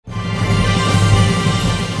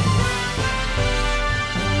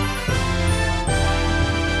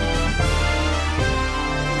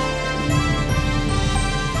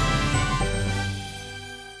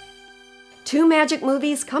2 magic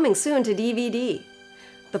movies coming soon to DVD.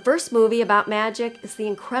 The first movie about magic is the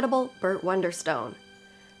incredible Burt Wonderstone.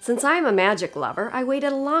 Since I'm a magic lover, I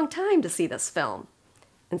waited a long time to see this film.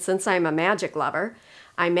 And since I'm a magic lover,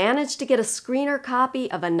 I managed to get a screener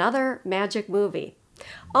copy of another magic movie.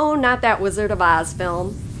 Oh, not that Wizard of Oz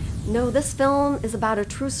film. No, this film is about a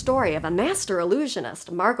true story of a master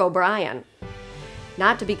illusionist, Mark O'Brien.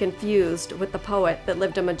 Not to be confused with the poet that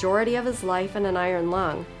lived a majority of his life in an iron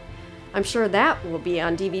lung. I'm sure that will be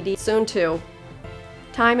on DVD soon too.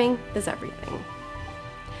 Timing is everything.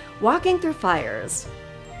 Walking Through Fires.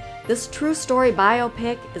 This true story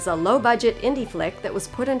biopic is a low-budget indie flick that was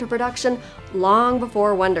put into production long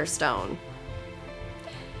before Wonderstone.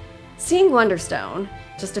 Seeing Wonderstone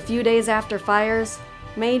just a few days after Fires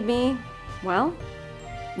made me, well,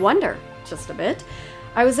 wonder just a bit.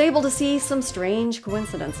 I was able to see some strange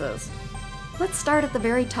coincidences. Let's start at the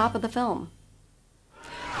very top of the film.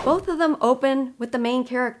 Both of them open with the main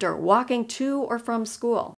character walking to or from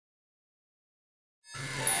school.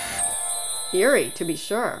 Eerie, to be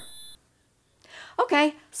sure.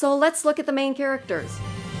 Okay, so let's look at the main characters.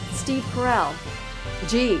 Steve Carell.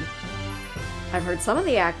 Gee, I've heard some of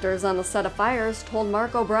the actors on the set of Fires told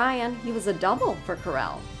Mark O'Brien he was a double for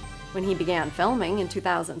Carell when he began filming in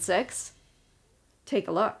 2006. Take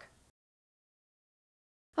a look.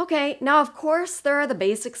 Okay, now of course there are the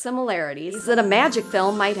basic similarities that a magic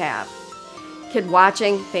film might have. Kid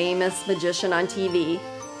watching famous magician on TV,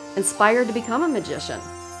 inspired to become a magician.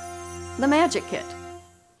 The Magic Kit.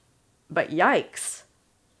 But yikes!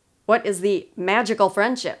 What is the magical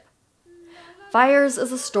friendship? Fires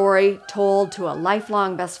is a story told to a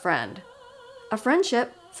lifelong best friend. A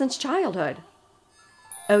friendship since childhood.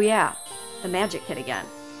 Oh yeah, the Magic Kit again.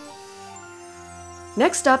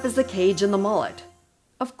 Next up is the cage and the mullet.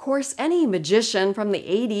 Of course, any magician from the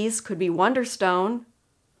 80s could be Wonderstone.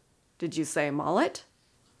 Did you say mullet?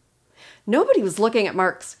 Nobody was looking at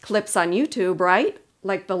Mark's clips on YouTube, right?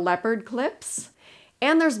 Like the leopard clips?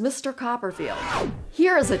 And there's Mr. Copperfield.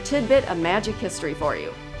 Here is a tidbit of magic history for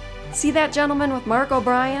you. See that gentleman with Mark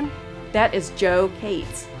O'Brien? That is Joe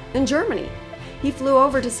Cates in Germany. He flew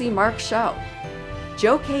over to see Mark's show.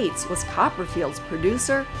 Joe Cates was Copperfield's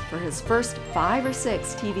producer for his first 5 or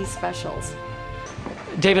 6 TV specials.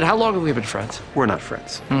 David, how long have we been friends? We're not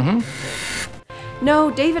friends.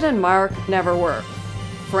 No, David and Mark never were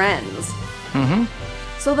friends.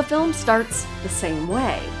 So the film starts the same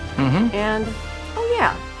way. And, oh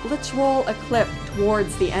yeah, let's roll a clip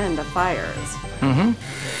towards the end of Fires.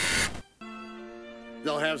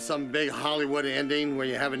 They'll have some big Hollywood ending where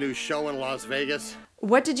you have a new show in Las Vegas.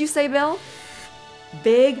 What did you say, Bill?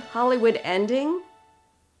 Big Hollywood ending?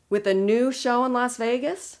 With a new show in Las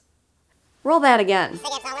Vegas? Roll that again.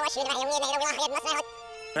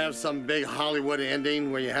 Have some big Hollywood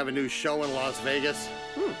ending where you have a new show in Las Vegas.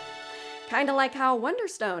 Kinda like how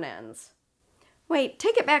Wonderstone ends. Wait,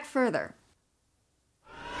 take it back further.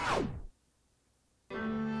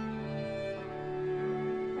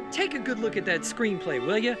 Take a good look at that screenplay,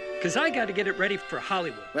 will you? Because I got to get it ready for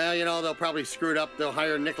Hollywood. Well, you know, they'll probably screw it up. They'll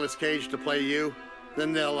hire Nicolas Cage to play you.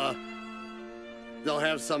 Then they'll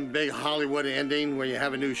have some big Hollywood ending where you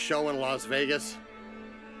have a new show in Las Vegas.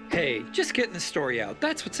 Hey, just getting the story out.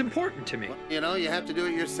 That's what's important to me. Well, you know, you have to do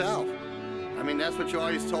it yourself. I mean, that's what you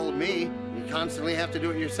always told me. You constantly have to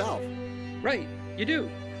do it yourself. Right, you do.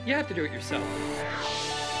 You have to do it yourself.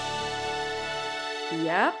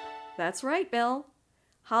 Yep, that's right, Bill.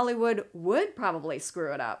 Hollywood would probably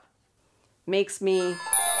screw it up. Makes me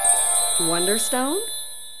Wonderstone?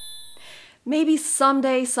 Maybe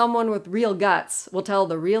someday someone with real guts will tell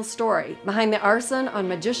the real story behind the arson on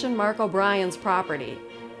magician Mark O'Brien's property.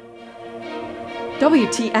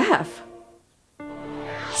 WTF!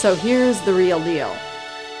 So here's the real deal.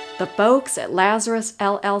 The folks at Lazarus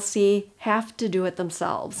LLC have to do it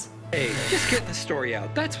themselves. Hey, just getting the story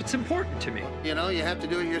out. That's what's important to me. You know, you have to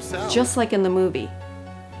do it yourself. Just like in the movie.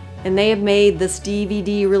 And they have made this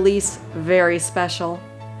DVD release very special.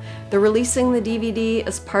 They're releasing the DVD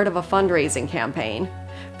as part of a fundraising campaign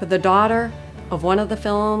for the daughter of one of the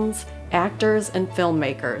film's actors and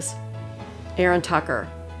filmmakers, Aaron Tucker,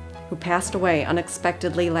 who passed away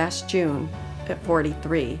unexpectedly last June at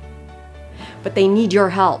 43. But they need your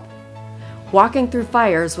help. Walking Through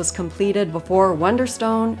Fires was completed before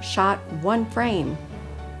Wonderstone shot 1 frame.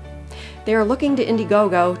 They are looking to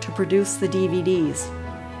Indiegogo to produce the DVDs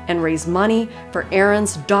and raise money for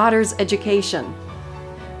Aaron's daughter's education.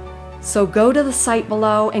 So go to the site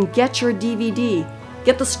below and get your DVD,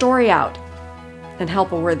 get the story out, and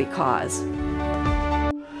help a worthy cause.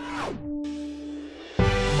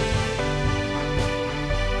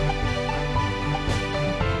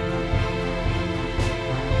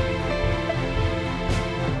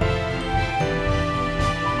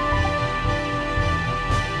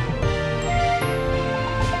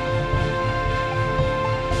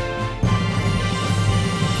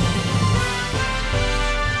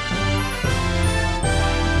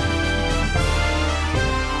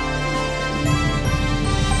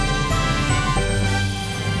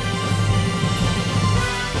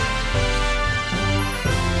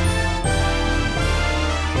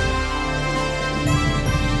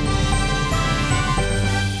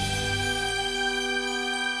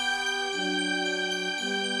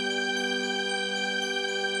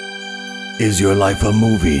 Is your life a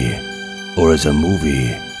movie? Or is a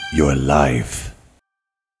movie your life?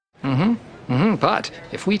 But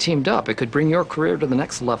if we teamed up, it could bring your career to the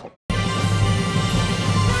next level.